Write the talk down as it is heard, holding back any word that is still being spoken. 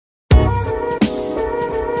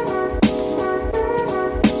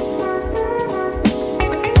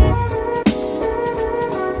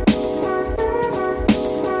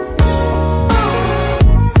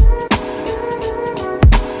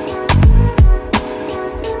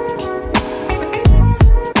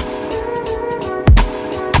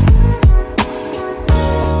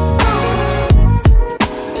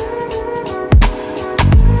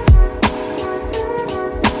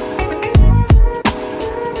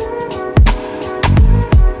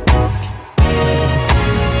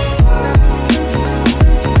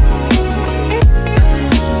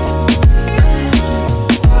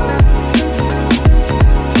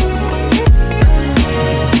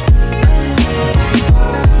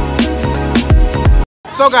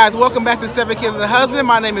So guys, welcome back to 7 Kids and a Husband.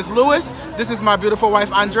 My name is Lewis. This is my beautiful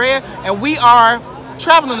wife Andrea, and we are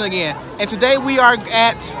traveling again. And today we are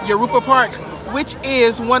at Europa Park, which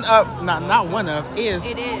is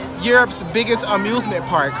Europe's biggest amusement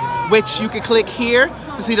park, which you can click here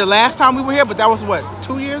to see the last time we were here, but that was what,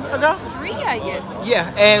 2 years ago? 3, I guess.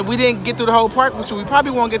 Yeah, and we didn't get through the whole park, which we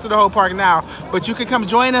probably won't get through the whole park now, but you can come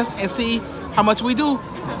join us and see how much we do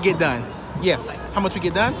get done. Yeah, how much we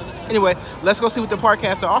get done. Anyway, let's go see what the park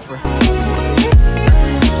has to offer.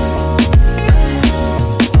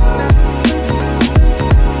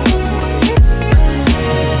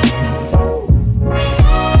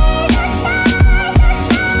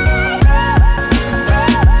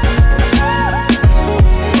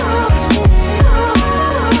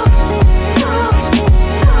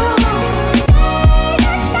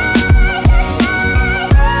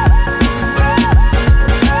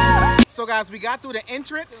 So guys, we got through the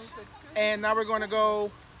entrance and now we're going to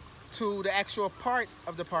go to the actual part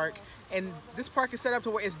of the park. And this park is set up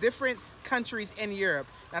to where it's different countries in Europe.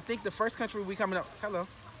 And I think the first country we're coming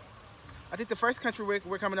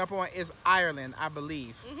up on is Ireland, I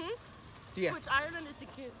believe. Yeah. Which Ireland is the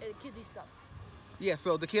kiddie stuff. Yeah,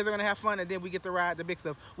 so the kids are going to have fun and then we get to ride the big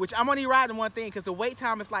stuff. Which I'm only riding one thing because the wait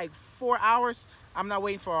time is like 4 hours. I'm not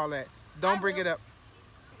waiting for all that. Don't bring it up.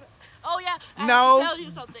 Oh yeah, I no. have to tell you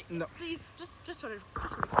something. No. Please, just show the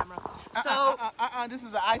camera. So, this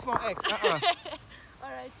is an iPhone X.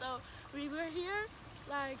 Alright, so we were here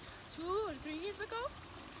like 2 or 3 years ago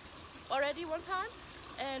already one time,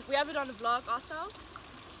 and we have it on the vlog also,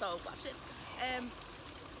 so watch it.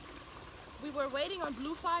 We were waiting on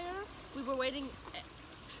Blue Fire. We were waiting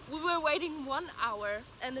 1 hour,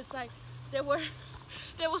 and it's like there was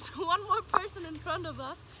one more person in front of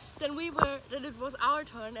us than it was our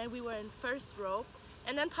turn, and we were in first row.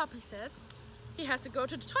 And then Papi says he has to go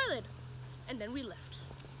to the toilet, and then we left.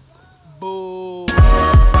 Boo.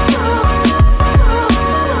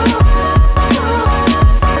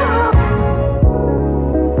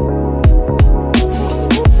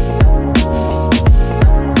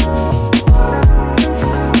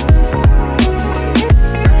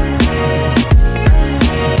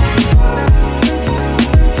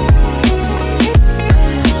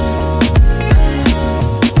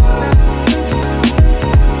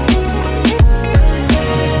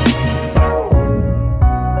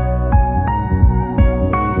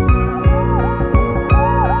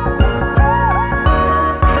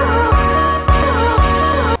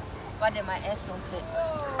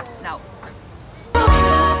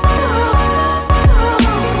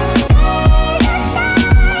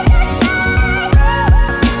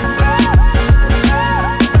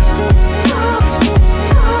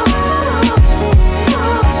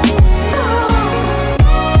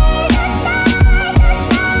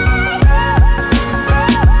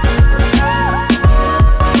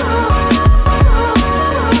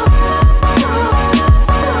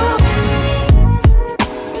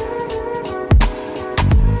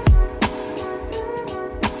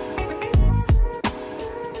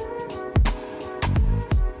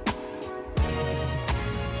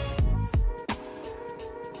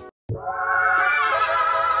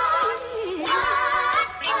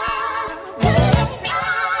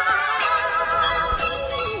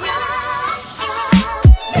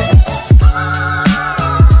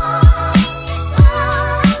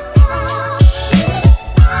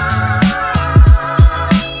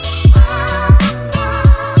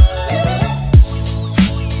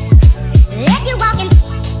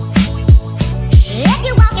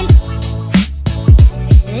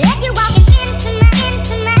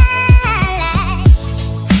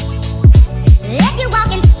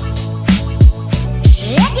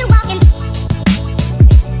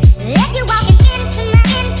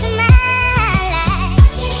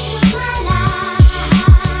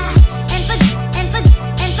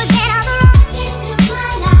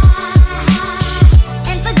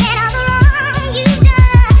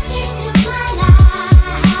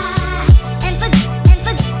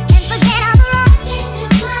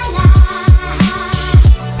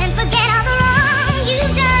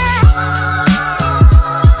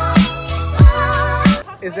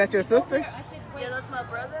 Is that your sister? Yeah, that's my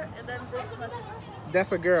brother, and then this is my sister.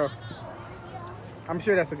 That's a girl. I'm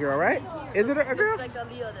sure that's a girl, right? Is it a girl? It's like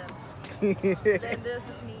Aaliyah then. Then this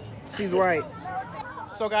is me. She's white.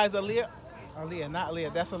 So guys, Olivia,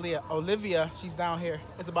 that's Aaliyah. Olivia, she's down here,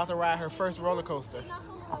 is about to ride her first roller coaster.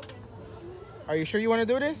 Are you sure you want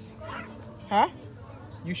to do this? Huh?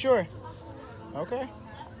 You sure? Okay.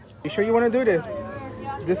 You sure you want to do this?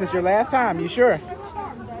 This is your last time. You sure?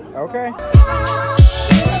 Okay.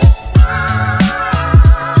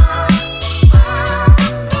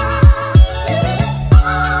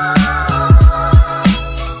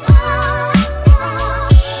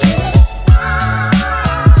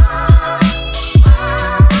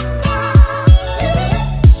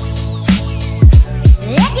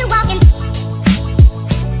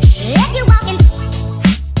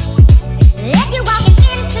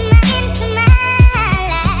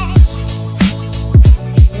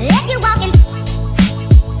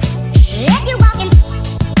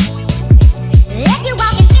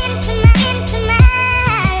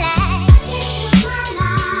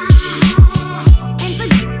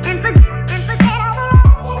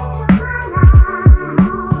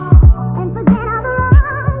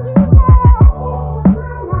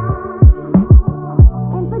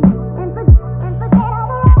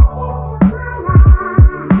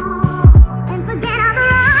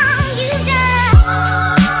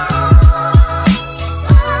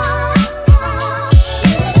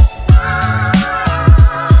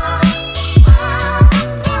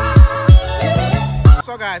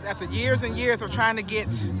 guys, after years and years of trying to get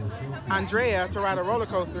Andrea to ride a roller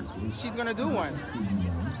coaster, she's gonna do one.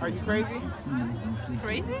 Are you crazy?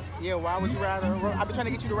 Crazy? Yeah, why would you ride a roller? I've been trying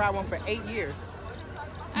to get you to ride one for 8 years.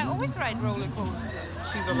 I always ride roller coasters.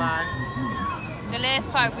 She's a lie. The last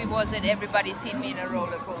park we was at, everybody seen me in a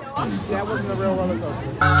roller coaster. That wasn't a real roller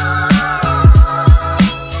coaster.